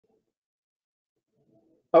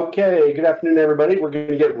Okay, good afternoon, everybody. We're going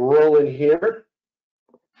to get rolling here.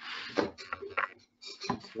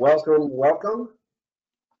 Welcome.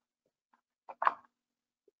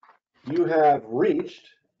 You have reached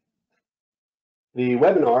the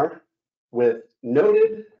webinar with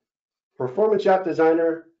noted performance yacht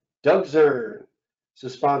designer Doug Zurn.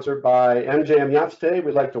 This is sponsored by MJM Yachts today.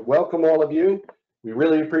 We'd like to welcome all of you. We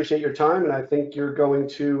really appreciate your time, and I think you're going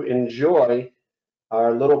to enjoy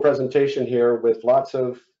our little presentation here with lots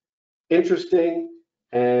of interesting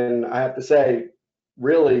and, I have to say,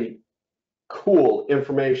 really cool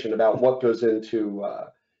information about what goes into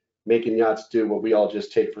making yachts do what we all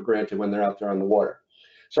just take for granted when they're out there on the water.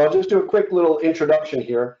 So I'll just do a quick little introduction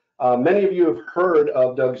here. Many of you have heard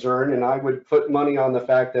of Doug Zurn, and I would put money on the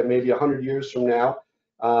fact that maybe 100 years from now,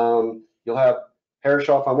 you'll have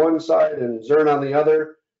Herreshoff on one side and Zurn on the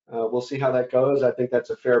other. We'll see how that goes. I think that's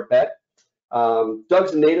a fair bet.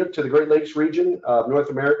 Doug's a native to the Great Lakes region of North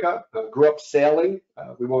America, grew up sailing.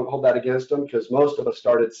 We won't hold that against him because most of us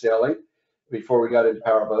started sailing before we got into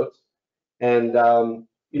powerboats. And,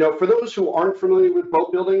 you know, for those who aren't familiar with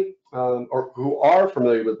boat building or who are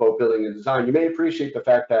familiar with boat building and design, you may appreciate the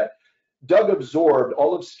fact that Doug absorbed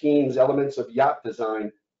all of Skeen's elements of yacht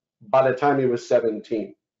design by the time he was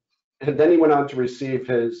 17. And then he went on to receive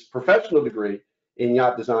his professional degree in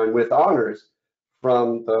yacht design with honors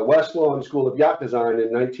from the West Lawn School of Yacht Design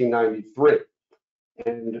in 1993.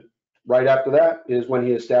 And right after that is when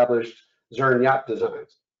he established Zurn Yacht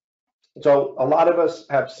Designs. So a lot of us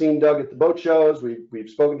have seen Doug at the boat shows.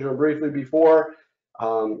 We've spoken to him briefly before.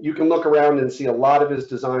 You can look around and see a lot of his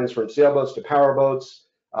designs from sailboats to powerboats,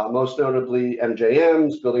 most notably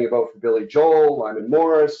MJM's, building a boat for Billy Joel, Lyman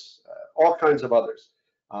Morris, all kinds of others.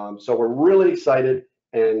 So we're really excited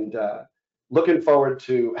and looking forward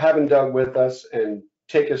to having Doug with us and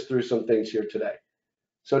take us through some things here today.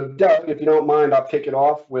 So Doug, if you don't mind, I'll kick it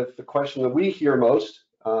off with the question that we hear most,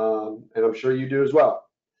 and I'm sure you do as well.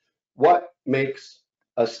 What makes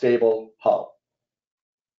a stable hull?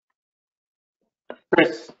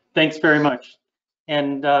 Chris, thanks very much.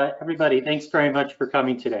 And everybody, thanks very much for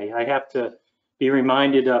coming today. I have to be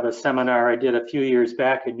reminded of a seminar I did a few years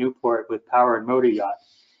back in Newport with Power and Motor Yacht,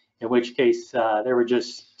 in which case there were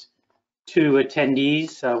just 2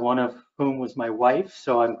 attendees, one of whom was my wife.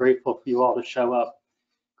 So I'm grateful for you all to show up.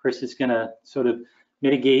 Chris is going to sort of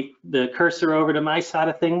mitigate the cursor over to my side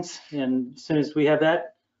of things. And as soon as we have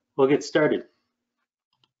that, we'll get started.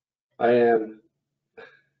 I am.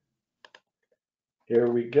 Here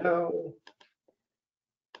we go.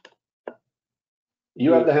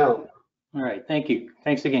 You have the helm. All right, thank you.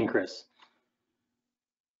 Thanks again, Chris.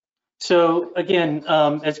 So again,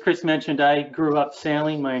 as Chris mentioned, I grew up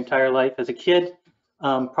sailing my entire life as a kid.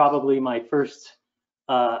 Probably my first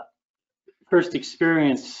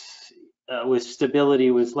experience with stability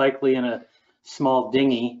was likely in a small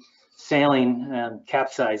dinghy, sailing and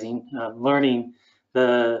capsizing, learning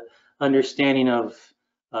the understanding of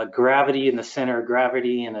gravity and the center of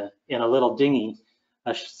gravity in a little dinghy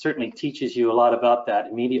certainly teaches you a lot about that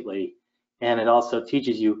immediately. And it also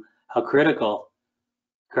teaches you how critical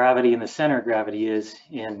gravity and the center of gravity is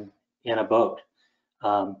in a boat.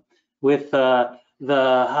 With the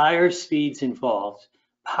higher speeds involved,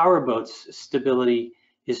 powerboats stability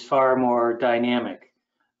is far more dynamic.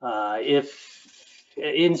 If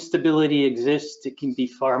instability exists, it can be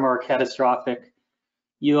far more catastrophic.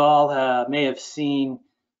 You all may have seen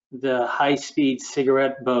the high-speed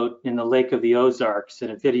cigarette boat in the Lake of the Ozarks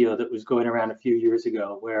in a video that was going around a few years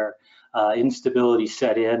ago where instability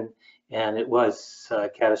set in and it was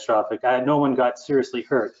catastrophic. No one got seriously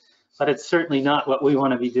hurt, but it's certainly not what we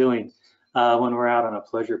want to be doing when we're out on a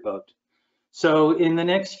pleasure boat. So in the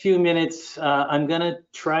next few minutes, I'm going to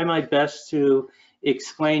try my best to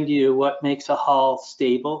explain to you what makes a hull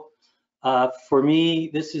stable. For me,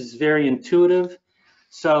 this is very intuitive.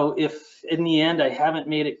 So if in the end I haven't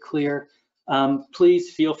made it clear,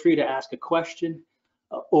 please feel free to ask a question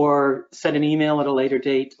or send an email at a later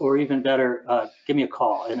date, or even better, give me a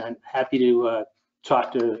call, and I'm happy to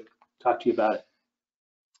talk to you about it.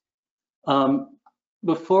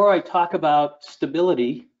 Before I talk about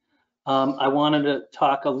stability, I wanted to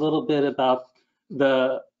talk a little bit about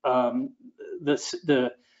the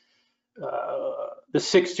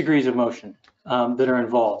 6 degrees of motion that are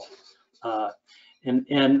involved.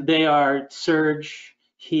 And they are surge,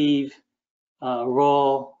 heave,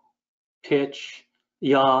 roll, pitch,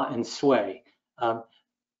 yaw, and sway.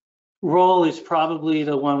 Roll is probably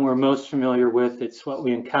the one we're most familiar with. It's what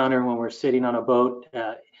we encounter when we're sitting on a boat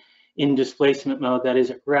in displacement mode, that is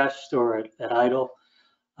at rest or at idle.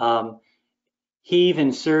 Heave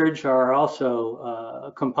and surge are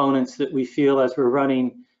also components that we feel as we're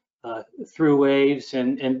running through waves,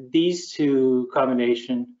 and these two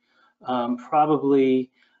combination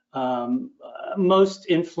probably most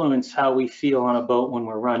influence how we feel on a boat when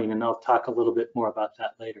we're running, and I'll talk a little bit more about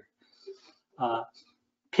that later.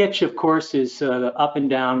 Pitch, of course, is the up and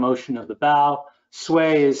down motion of the bow.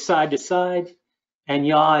 Sway is side to side, and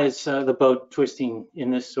yaw is the boat twisting in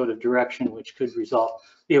this sort of direction, which could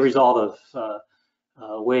be a result of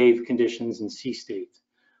wave conditions and sea state.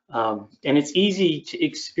 And it's easy to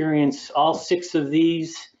experience all 6 of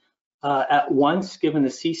these at once, given the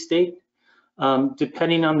sea state.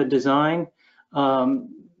 Depending on the design,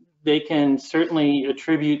 they can certainly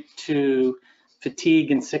attribute to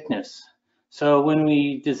fatigue and sickness. So when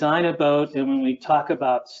we design a boat and when we talk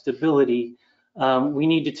about stability, we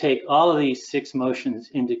need to take all of these 6 motions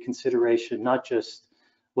into consideration, not just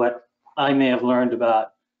what I may have learned about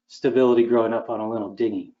stability growing up on a little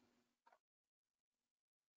dinghy.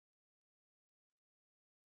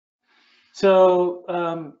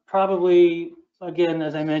 So probably, again,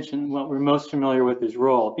 as I mentioned, what we're most familiar with is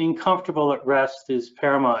roll. Being comfortable at rest is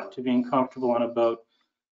paramount to being comfortable on a boat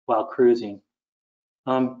while cruising.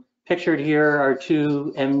 Pictured here are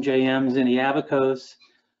 2 MJMs in the Abacos.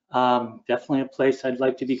 Definitely a place I'd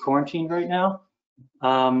like to be quarantined right now.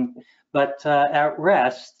 But at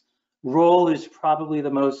rest, roll is probably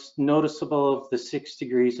the most noticeable of the 6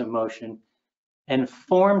 degrees of motion, and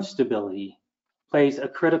form stability plays a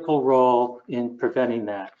critical role in preventing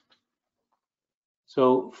that.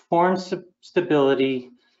 So form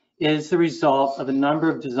stability is the result of a number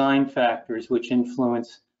of design factors which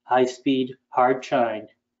influence high-speed, hard-chined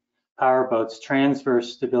powerboats'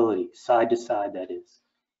 transverse stability, side to side that is.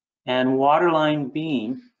 And waterline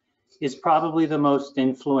beam is probably the most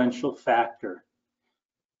influential factor.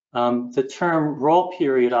 The term roll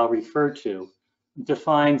period I'll refer to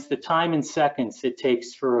defines the time in seconds it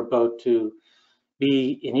takes for a boat to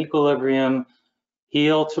be in equilibrium,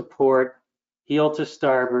 heel to port, heel to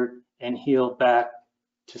starboard, and heel back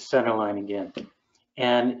to centerline again.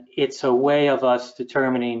 And it's a way of us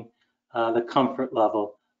determining the comfort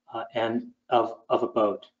level and of a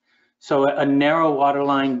boat. So a narrow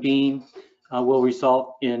waterline beam will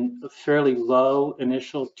result in a fairly low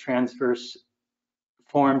initial transverse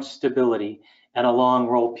form stability and a long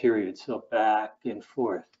roll period, so back and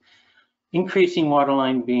forth. Increasing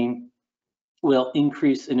waterline beam will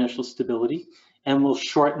increase initial stability and will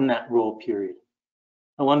shorten that roll period.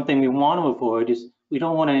 And one thing we want to avoid is we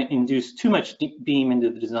don't want to induce too much beam into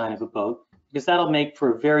the design of a boat, because that'll make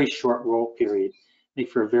for a very short roll period,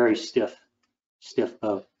 make for a very stiff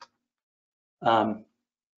boat.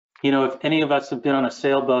 You know, if any of us have been on a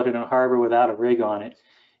sailboat in a harbor without a rig on it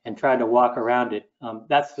and tried to walk around it,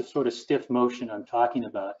 that's the sort of stiff motion I'm talking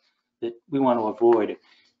about that we want to avoid.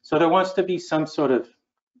 So there wants to be some sort of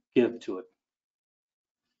give to it.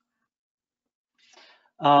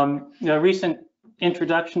 The recent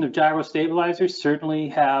introduction of gyro stabilizers certainly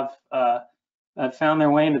have found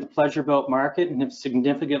their way into the pleasure boat market and have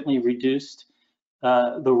significantly reduced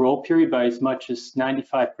the roll period by as much as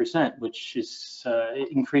 95%, which is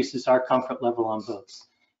increases our comfort level on boats.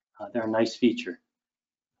 They're a nice feature.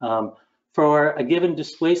 For a given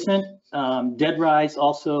displacement, dead rise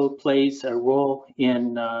also plays a role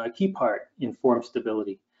in a key part in form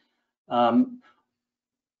stability.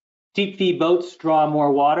 Deep V boats draw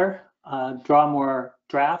more water, draw more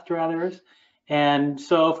draft rather, and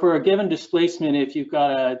so for a given displacement, if you've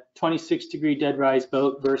got a 26-degree dead rise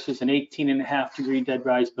boat versus an 18.5-degree dead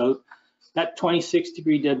rise boat, that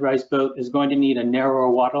 26-degree dead rise boat is going to need a narrower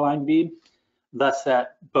waterline beam, thus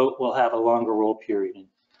that boat will have a longer roll period and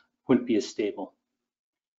wouldn't be as stable.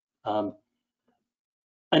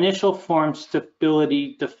 Initial form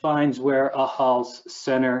stability defines where a hull's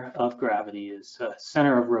center of gravity is,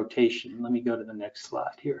 center of rotation. Let me go to the next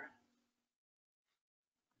slide here.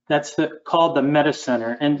 That's called the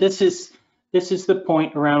metacenter, and this is the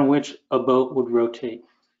point around which a boat would rotate.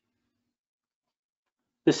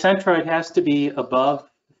 The centroid has to be above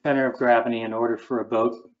the center of gravity in order for a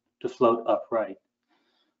boat to float upright.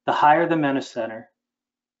 The higher the metacenter,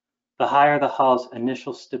 the higher the hull's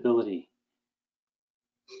initial stability.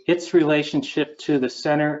 Its relationship to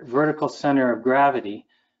the vertical center of gravity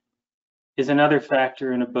is another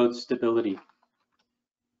factor in a boat's stability.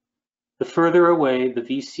 The further away the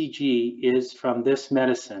VCG is from this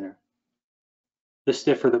metacenter, the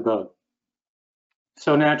stiffer the boat.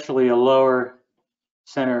 So naturally, a lower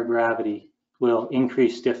center of gravity will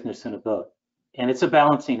increase stiffness in a boat. And it's a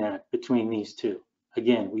balancing act between these two.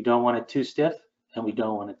 Again, we don't want it too stiff and we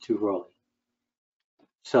don't want it too rolly.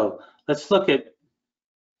 So let's look at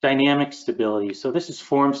dynamic stability. So this is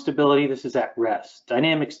form stability, this is at rest.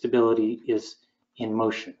 Dynamic stability is in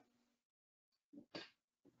motion.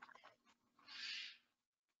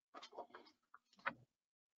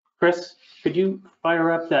 Chris, could you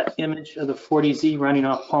fire up that image of the 40Z running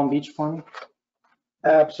off Palm Beach for me?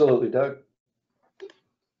 Absolutely, Doug.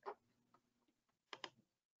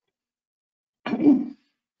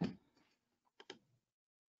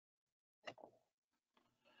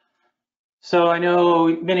 So I know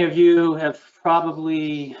many of you have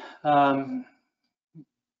probably,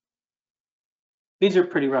 these are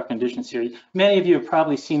pretty rough conditions here. Many of you have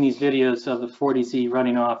probably seen these videos of the 40Z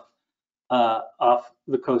running off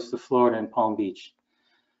the coast of Florida and Palm Beach.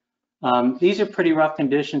 These are pretty rough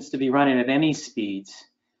conditions to be running at any speeds,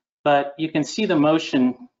 but you can see the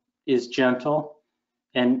motion is gentle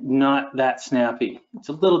and not that snappy. It's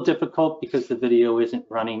a little difficult because the video isn't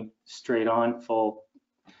running straight on full.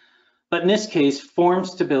 But in this case, form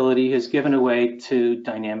stability has given way to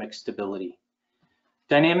dynamic stability.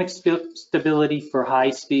 Dynamic stability for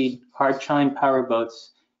high-speed, hard chine powerboats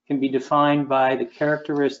can be defined by the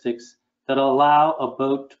characteristics that allow a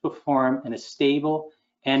boat to perform in a stable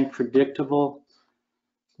and predictable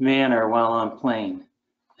manner while on plane.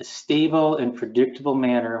 A stable and predictable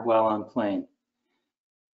manner while on plane.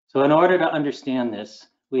 So in order to understand this,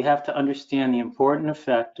 we have to understand the important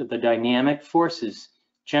effect of the dynamic forces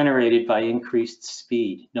generated by increased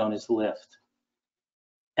speed, known as lift.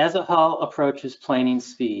 As a hull approaches planing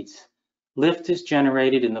speeds, lift is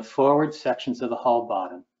generated in the forward sections of the hull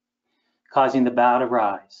bottom, causing the bow to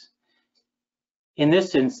rise. In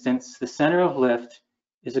this instance, the center of lift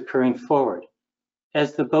is occurring forward.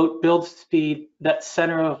 As the boat builds speed, that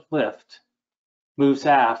center of lift moves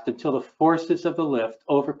aft until the forces of the lift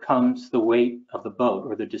overcomes the weight of the boat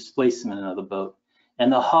or the displacement of the boat,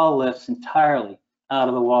 and the hull lifts entirely out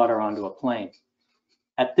of the water onto a plane.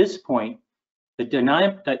 At this point, the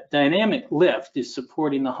dynamic lift is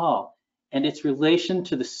supporting the hull, and its relation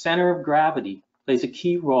to the center of gravity plays a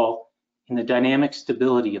key role in the dynamic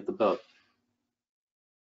stability of the boat.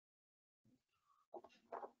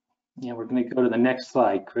 Yeah, we're going to go to the next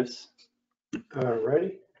slide, Chris. All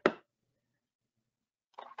righty.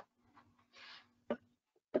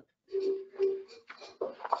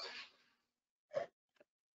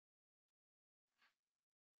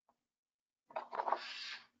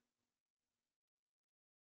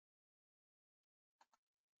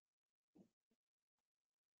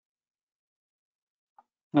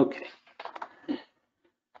 Okay.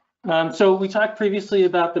 So we talked previously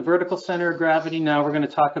about the vertical center of gravity. Now we're going to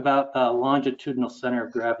talk about longitudinal center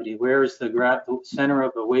of gravity. Where is the center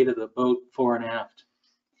of the weight of the boat fore and aft?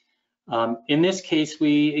 In this case,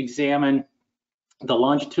 we examine the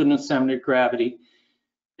longitudinal center of gravity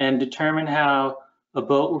and determine how a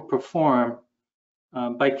boat will perform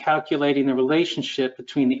by calculating the relationship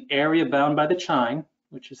between the area bound by the chine,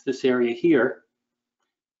 which is this area here,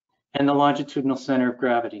 and the longitudinal center of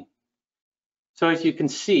gravity. So as you can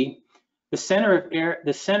see, the center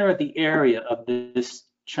of the area of this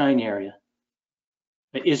chine area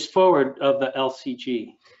is forward of the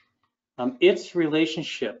LCG. Its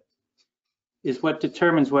relationship is what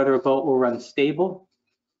determines whether a boat will run stable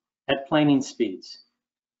at planing speeds.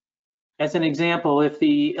 As an example, if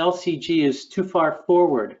the LCG is too far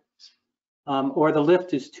forward or the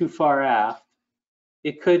lift is too far aft,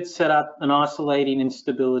 it could set up an oscillating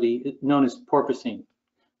instability known as porpoising,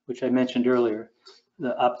 which I mentioned earlier, the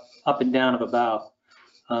up and down of a bow.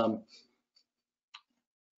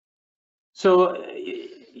 So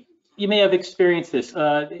you may have experienced this.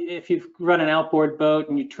 If you've run an outboard boat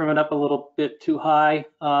and you trim it up a little bit too high,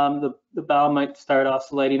 the bow might start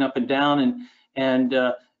oscillating up and down, and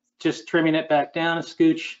just trimming it back down a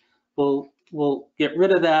scooch will get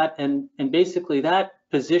rid of that, and basically that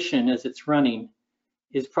position as it's running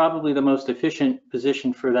is probably the most efficient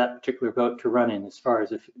position for that particular boat to run in as far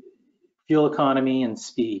as fuel economy and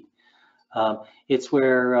speed. It's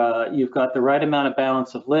where you've got the right amount of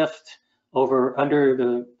balance of lift under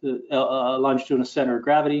the longitudinal center of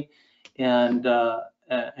gravity and the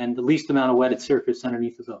least amount of wetted surface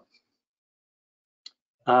underneath the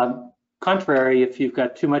boat. Contrary, if you've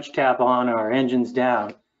got too much tab on or engines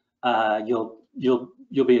down, you'll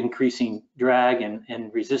be increasing drag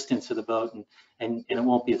and resistance of the boat, and it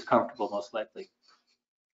won't be as comfortable most likely.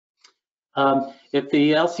 If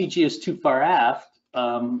the LCG is too far aft,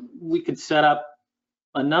 we could set up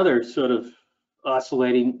another sort of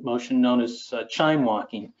oscillating motion known as chine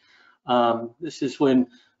walking. This is when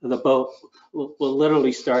the boat will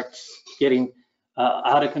literally start getting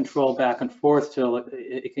out of control back and forth till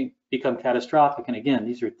it can become catastrophic. And again,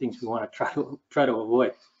 these are things we want to try to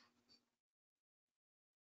avoid.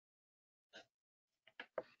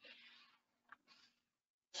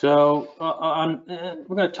 So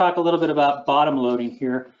we're going to talk a little bit about bottom loading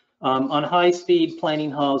here. On high-speed planing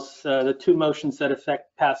hulls, the two motions that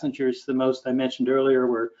affect passengers the most I mentioned earlier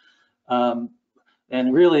were, and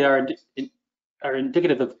really are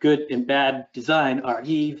indicative of good and bad design, are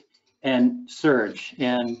heave and surge.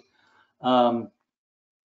 And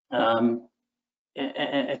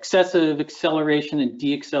excessive acceleration and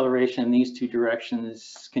deacceleration in these two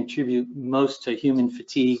directions contribute most to human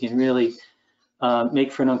fatigue and really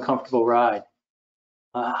make for an uncomfortable ride.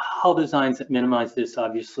 Hull designs that minimize this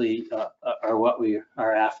obviously are what we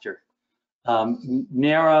are after.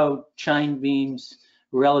 Narrow chine beams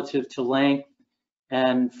relative to length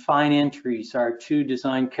and fine entries are two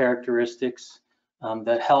design characteristics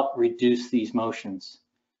that help reduce these motions.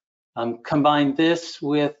 Combine this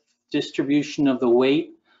with distribution of the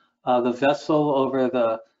weight of the vessel over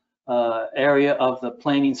the area of the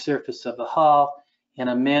planing surface of the hull in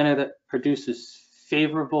a manner that produces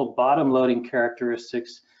favorable bottom loading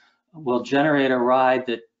characteristics will generate a ride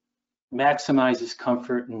that maximizes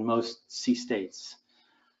comfort in most sea states.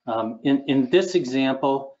 In this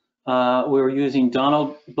example, we're using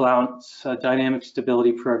Donald Blount's dynamic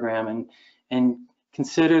stability program and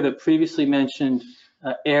consider the previously mentioned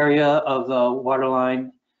area of the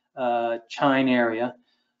waterline chine area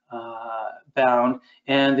bound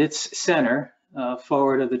and its center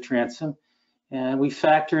forward of the transom. And we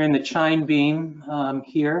factor in the chine beam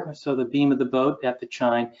here, so the beam of the boat at the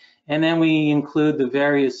chine, and then we include the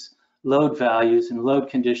various load values and load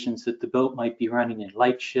conditions that the boat might be running in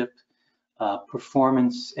light ship,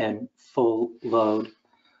 performance, and full load.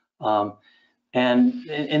 And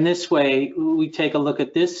in this way, we take a look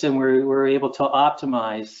at this and we're able to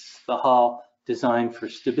optimize the hull design for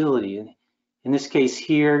stability. And in this case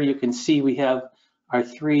here, you can see we have our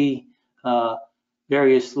three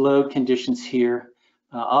various load conditions here,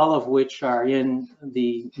 all of which are in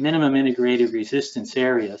the minimum integrated resistance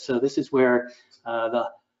area. So this is where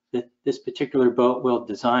this particular boat will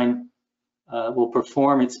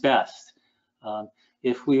perform its best.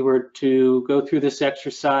 If we were to go through this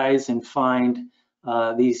exercise and find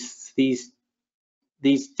these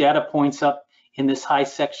data points up in this high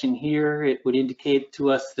section here, it would indicate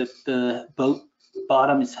to us that the boat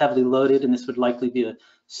bottom is heavily loaded, and this would likely be a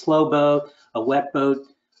slow boat, a wet boat.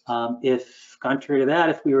 If contrary to that,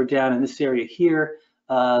 if we were down in this area here,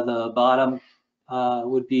 the bottom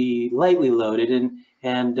would be lightly loaded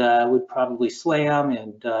and would probably slam,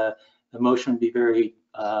 and the motion would be very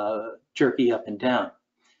jerky up and down.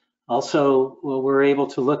 Also, we're able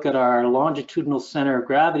to look at our longitudinal center of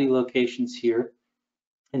gravity locations here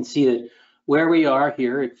and see that where we are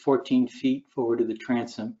here at 14 feet forward of the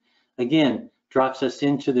transom, again, drops us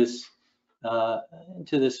into this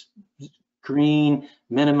green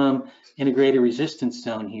minimum integrated resistance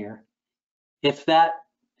zone here. If that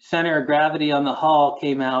center of gravity on the hull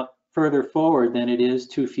came out further forward than it is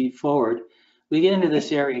 2 feet forward, we get into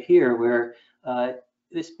this area here where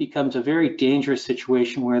this becomes a very dangerous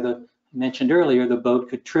situation where I mentioned earlier, the boat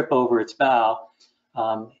could trip over its bow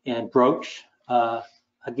and broach.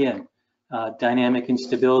 Again, dynamic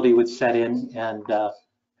instability would set in, and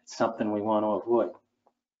it's something we want to avoid.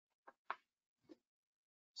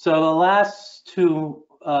 So the last two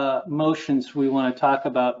motions we want to talk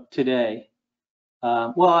about today.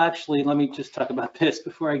 Well, actually, let me just talk about this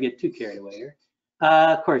before I get too carried away here.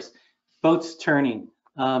 Of course, boats turning.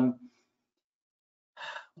 When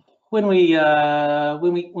we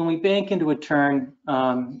bank into a turn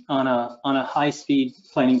on a high-speed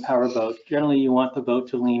planing power boat, generally you want the boat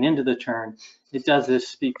to lean into the turn. It does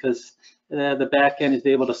this because the back end is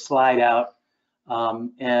able to slide out,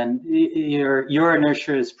 and your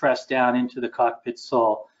inertia is pressed down into the cockpit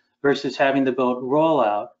sole versus having the boat roll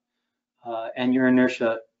out and your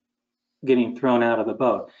inertia getting thrown out of the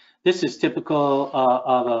boat. This is typical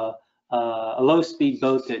of a low-speed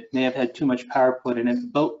boat that may have had too much power put in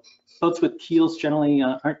it. Boats with keels generally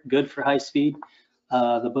aren't good for high speed.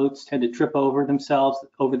 The boats tend to trip over themselves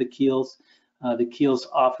over the keels. The keels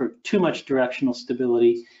offer too much directional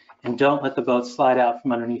stability and don't let the boat slide out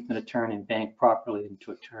from underneath in a turn and bank properly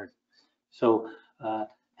into a turn. So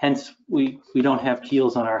hence we don't have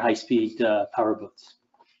keels on our high speed power boats.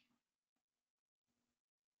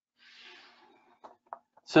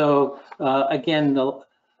 So again,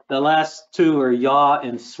 the last two are yaw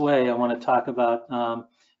and sway I want to talk about.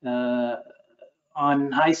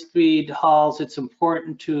 On high-speed hulls, it's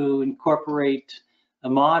important to incorporate a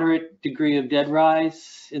moderate degree of dead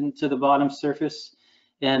rise into the bottom surface,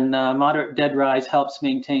 and moderate dead rise helps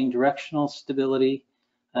maintain directional stability.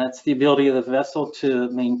 It's the ability of the vessel to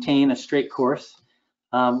maintain a straight course.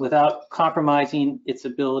 without compromising its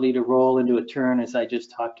ability to roll into a turn, as I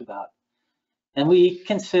just talked about. And we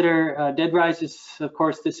consider dead rise is, of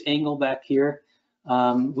course, this angle back here.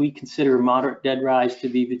 We consider moderate dead rise to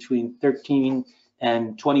be between 13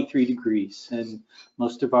 and 23 degrees. And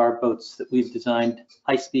most of our boats that we've designed,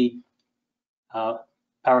 high-speed power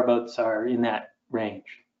boats, are in that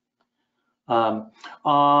range.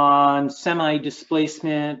 On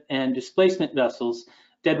semi-displacement and displacement vessels,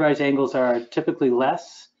 dead rise angles are typically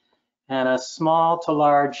less, and a small to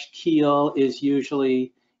large keel is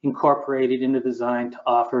usually incorporated into the design to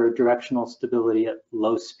offer directional stability at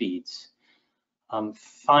low speeds.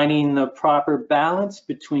 Finding the proper balance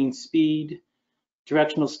between speed,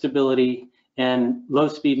 directional stability, and low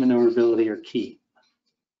speed maneuverability are key.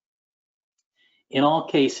 In all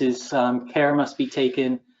cases, care must be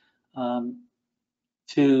taken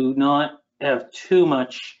to not have too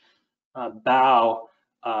much bow,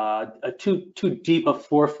 too deep a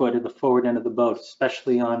forefoot at the forward end of the boat,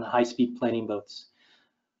 especially on high-speed planing boats.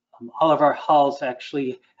 All of our hulls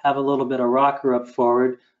actually have a little bit of rocker up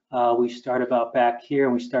forward. We start about back here,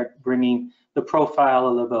 and we start bringing the profile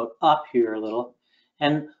of the boat up here a little.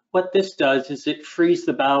 And what this does is it frees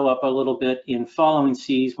the bow up a little bit in following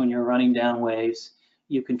seas when you're running down waves.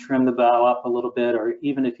 You can trim the bow up a little bit, or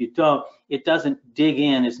even if you don't, it doesn't dig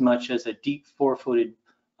in as much as a deep four-footed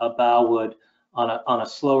bow would on a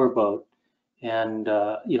slower boat, and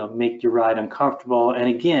you know, make your ride uncomfortable. And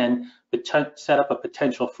again, set up a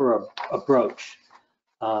potential for a broach.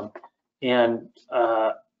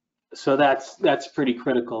 So that's pretty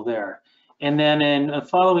critical there. And then in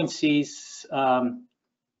following seas, and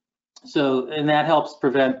that helps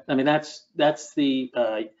prevent, I mean, that's the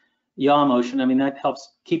yaw motion. I mean, that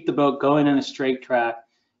helps keep the boat going in a straight track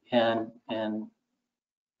and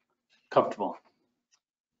comfortable.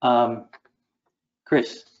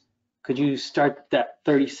 Chris, could you start that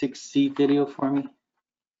 36C video for me?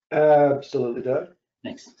 Absolutely, Doug.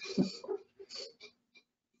 Thanks.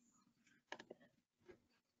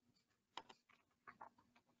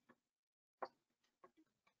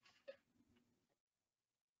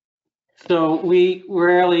 So we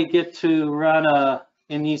rarely get to run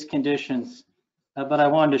in these conditions, but I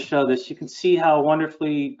wanted to show this. You can see how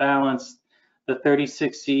wonderfully balanced the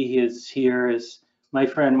 36C is here as my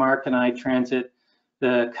friend Mark and I transit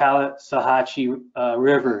the Caloosahatchee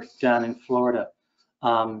River down in Florida.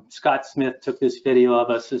 Scott Smith took this video of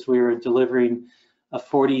us as we were delivering a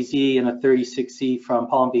 40Z and a 36C from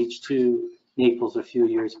Palm Beach to Naples a few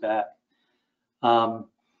years back.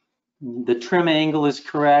 The trim angle is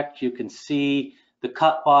correct. You can see the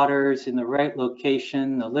cutwaters in the right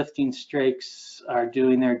location. The lifting strakes are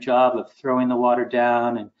doing their job of throwing the water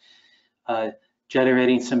down and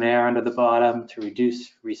generating some air under the bottom to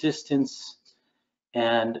reduce resistance.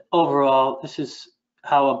 And overall, this is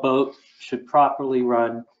how a boat should properly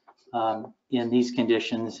run in these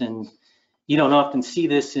conditions. And you don't often see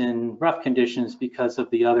this in rough conditions because of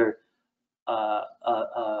the other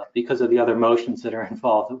motions that are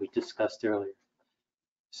involved that we discussed earlier.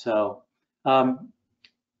 So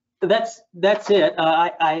that's it.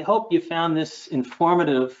 I hope you found this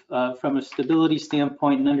informative from a stability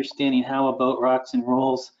standpoint and understanding how a boat rocks and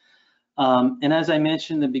rolls. And as I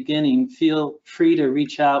mentioned in the beginning, feel free to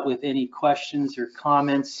reach out with any questions or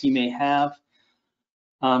comments you may have.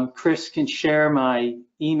 Chris can share my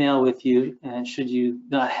email with you, and should you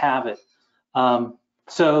not have it.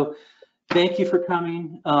 So thank you for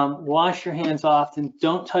coming. Wash your hands often.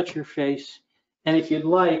 Don't touch your face. And if you'd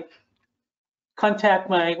like, contact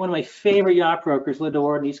one of my favorite yacht brokers, Linda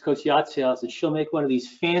Ward, East Coast Yacht Sales, and she'll make one of these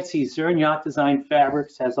fancy Zurn yacht design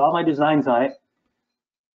fabrics. Has all my designs on it.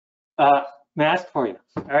 Mask for you.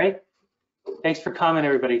 All right. Thanks for coming,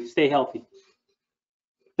 everybody. Stay healthy.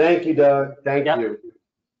 Thank you, Doug. Thank you.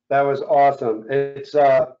 That was awesome.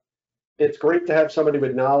 It's great to have somebody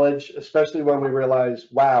with knowledge, especially when we realize,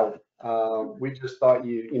 wow, we just thought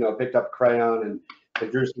you picked up crayon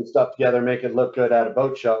and drew some stuff together, make it look good at a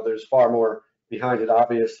boat show. There's far more behind it,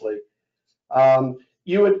 obviously.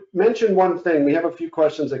 You had mentioned one thing. We have a few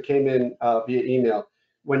questions that came in via email.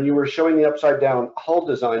 When you were showing the upside down hull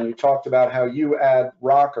design, you talked about how you add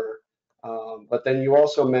rocker, but then you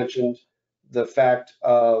also mentioned the fact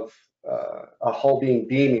of a hull being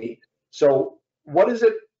beamy. So what is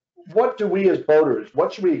it? What do we as boaters,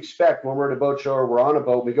 what should we expect when we're at a boat show or we're on a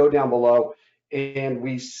boat, we go down below and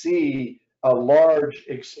we see a large,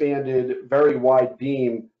 expanded, very wide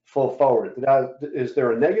beam full forward? Is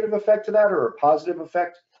there a negative effect to that or a positive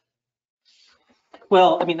effect?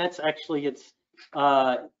 Well, I mean, that's actually, it's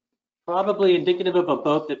probably indicative of a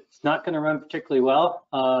boat that's not going to run particularly well.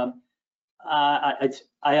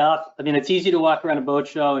 mean, it's easy to walk around a boat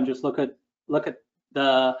show and just look at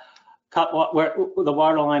the the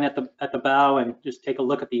water line at the bow and just take a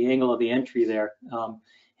look at the angle of the entry there.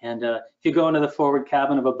 If you go into the forward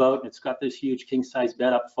cabin of a boat and it's got this huge king size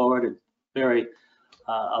bed up forward and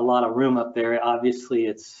a lot of room up there, obviously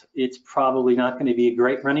it's probably not going to be a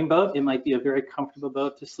great running boat. It might be a very comfortable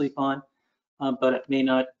boat to sleep on, but it may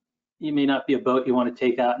not be a boat you want to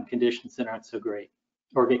take out in conditions that aren't so great,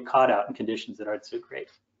 or get caught out in conditions that aren't so great.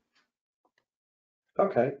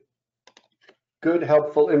 Okay. Good,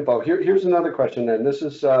 helpful info. Here's another question then. This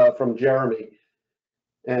is from Jeremy,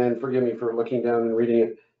 and forgive me for looking down and reading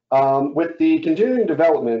it. With the continuing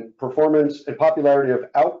development, performance, and popularity of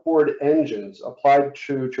outboard engines applied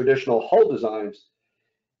to traditional hull designs,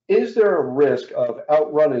 is there a risk of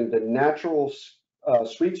outrunning the natural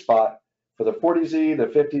sweet spot for the 40Z, the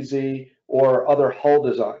 50Z, or other hull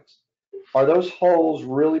designs? Are those hulls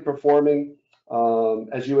really performing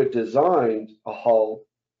as you had designed a hull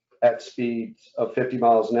at speeds of 50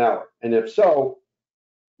 miles an hour? And if so,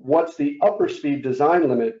 what's the upper speed design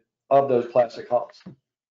limit of those classic hulls?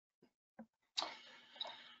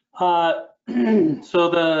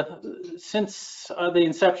 Since the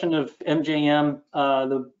inception of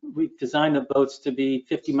MJM, we've designed the boats to be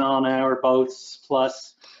 50 mile an hour boats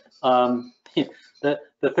plus. The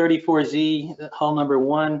 34Z, hull number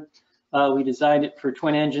 1, we designed it for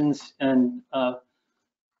twin engines, and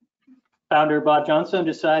founder Bob Johnson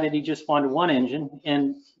decided he just wanted one engine,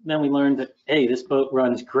 and then we learned that, hey, this boat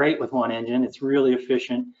runs great with one engine. It's really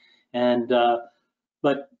efficient, and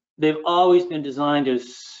but they've always been designed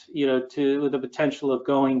as, to the potential of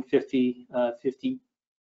going 50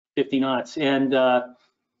 knots. And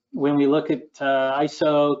when we look at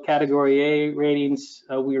ISO Category A ratings,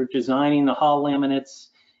 we are designing the hull laminates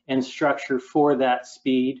and structure for that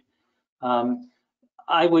speed.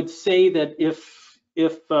 I would say that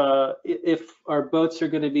if our boats are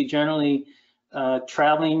going to be generally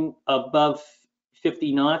traveling above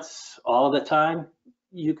 50 knots all of the time,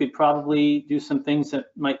 you could probably do some things that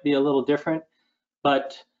might be a little different.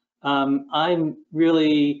 But I'm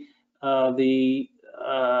really the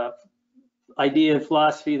idea and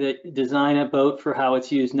philosophy that design a boat for how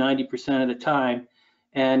it's used 90% of the time,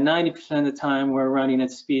 and 90% of the time we're running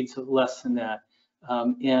at speeds of less than that.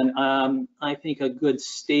 I think a good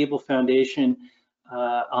stable foundation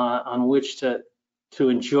on which to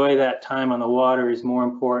enjoy that time on the water is more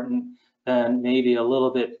important than maybe a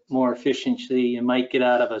little bit more efficiency you might get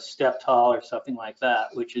out of a stepped hull or something like that,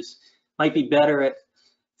 which might be better at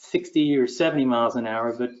 60 or 70 miles an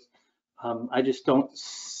hour, but I just don't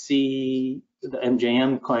see the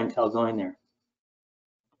MJM clientele going there.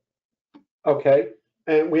 Okay,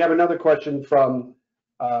 and we have another question from,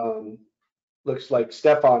 looks like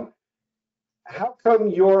Stefan. How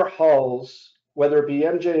come your hulls, whether it be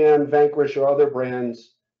MJM, Vanquish, or other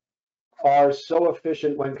brands, are so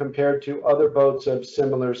efficient when compared to other boats of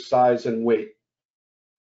similar size and weight?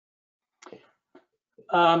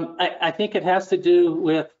 I think it has to do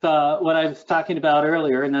with what I was talking about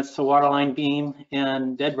earlier, and that's the waterline beam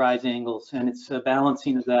and dead rise angles, and it's a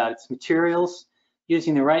balancing of that. It's materials,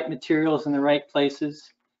 using the right materials in the right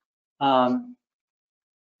places,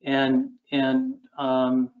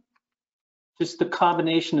 just the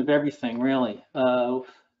combination of everything, really.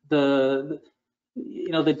 The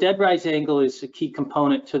dead rise angle is a key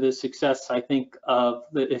component to the success, I think, of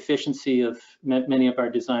the efficiency of many of our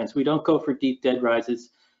designs. We don't go for deep dead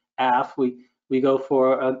rises aft. We go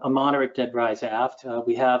for a moderate dead rise aft.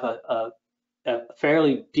 We have a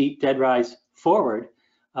fairly deep dead rise forward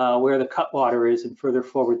where the cutwater is, and further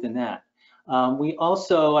forward than that. We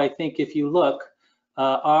also, I think, if you look,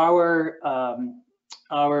 our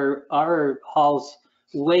hull's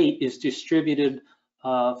weight is distributed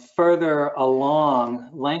further along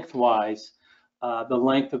lengthwise, the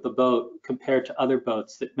length of the boat compared to other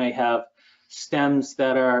boats that may have stems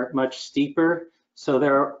that are much steeper. So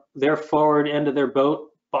their forward end of their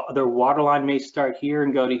boat, their waterline may start here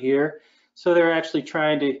and go to here. So they're actually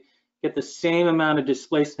trying to get the same amount of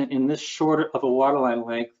displacement in this shorter of a waterline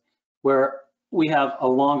length, where we have a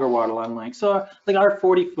longer waterline length. So I think our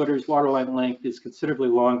 40-footers waterline length is considerably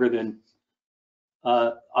longer than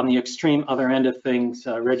on the extreme other end of things,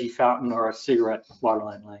 Reggie Fountain or a cigarette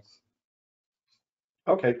waterline length.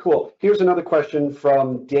 Okay, cool. Here's another question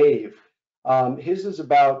from Dave. His is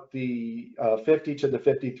about the 50 to the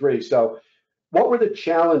 53. So what were the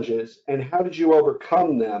challenges and how did you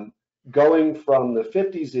overcome them going from the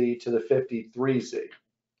 50Z to the 53Z?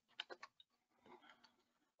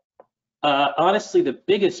 Honestly, the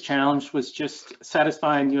biggest challenge was just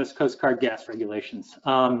satisfying U.S. Coast Guard gas regulations.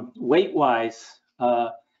 Weight-wise,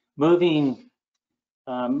 moving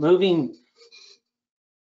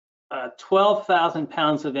 12,000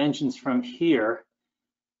 pounds of engines from here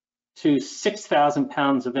to 6,000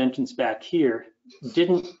 pounds of engines back here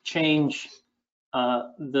didn't change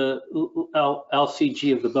the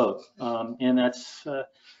LCG of the boat, and that's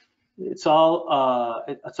it's all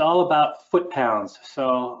about foot pounds.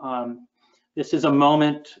 So this is a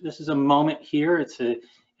moment. This is a moment here. It's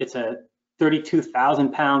a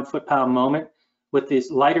 32,000 pound foot pound moment. With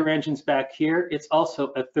these lighter engines back here, it's also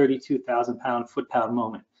a 32,000 pound foot pound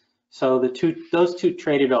moment. So those two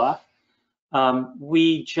traded off.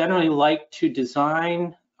 We generally like to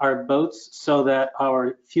design our boats so that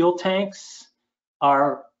our fuel tanks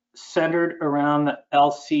are centered around the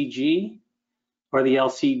LCG or the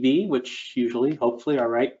LCB, which usually, hopefully, are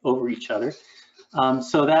right over each other.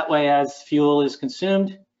 So that way, as fuel is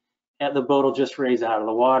consumed, the boat will just raise out of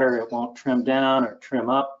the water. It won't trim down or trim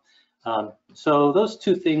up. So those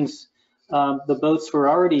two things, the boats were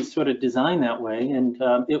already sort of designed that way. And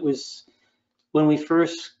it was when we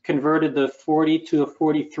first converted the 40 to a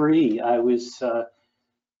 43, I was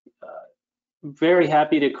very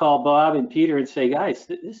happy to call Bob and Peter and say, guys,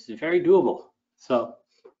 this is very doable. So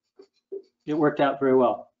it worked out very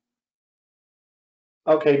well.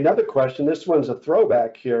 Okay, another question. This one's a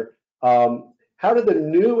throwback here. How do the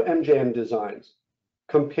new MJM designs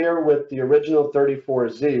compare with the original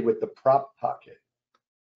 34Z with the prop pocket?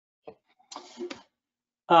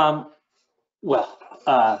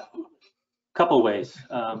 Couple ways.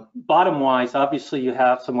 Bottom wise, obviously you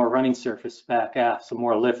have some more running surface back aft, some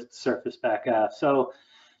more lift surface back aft. So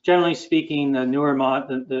generally speaking, the newer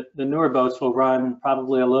boats will run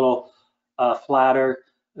probably a little flatter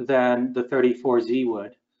than the 34Z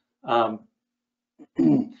would.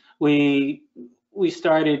 We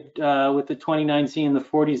started with the 29Z and the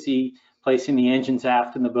 40Z placing the engines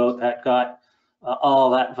aft in the boat. That got all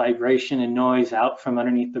that vibration and noise out from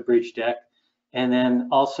underneath the bridge deck. And then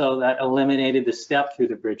also that eliminated the step through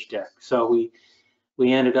the bridge deck. So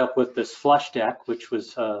we ended up with this flush deck, which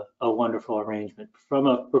was a wonderful arrangement. From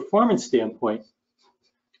a performance standpoint,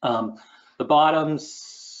 the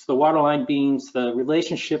bottoms, the waterline beams, the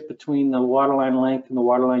relationship between the waterline length and the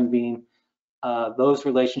waterline beam, those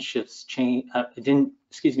relationships change. They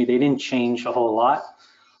didn't change a whole lot.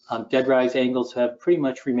 Dead rise angles have pretty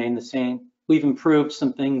much remained the same. We've improved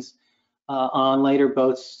some things on later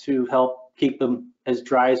boats to help keep them as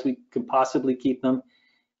dry as we can possibly keep them,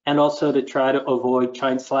 and also to try to avoid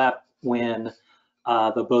chine slap when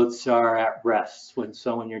the boats are at rest.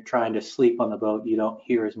 So when you're trying to sleep on the boat, you don't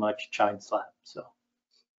hear as much chine slap. So.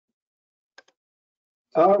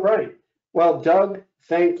 All right. Well, Doug,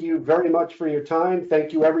 thank you very much for your time.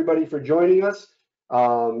 Thank you, everybody, for joining us.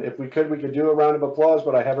 If we could do a round of applause,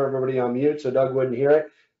 but I have everybody on mute, so Doug wouldn't hear it.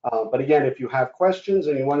 But again, if you have questions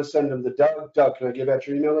and you want to send them to Doug, can I give out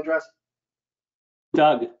your email address?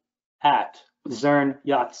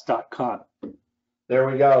 Doug@zurnyachts.com. There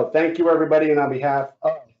we go. Thank you, everybody. And on behalf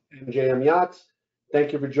of MJM Yachts,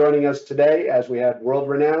 thank you for joining us today as we had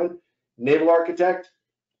world-renowned naval architect,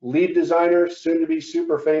 lead designer, soon to be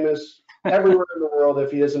super famous everywhere in the world if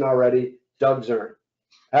he isn't already, Doug Zurn.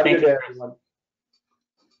 Have a good day, everyone.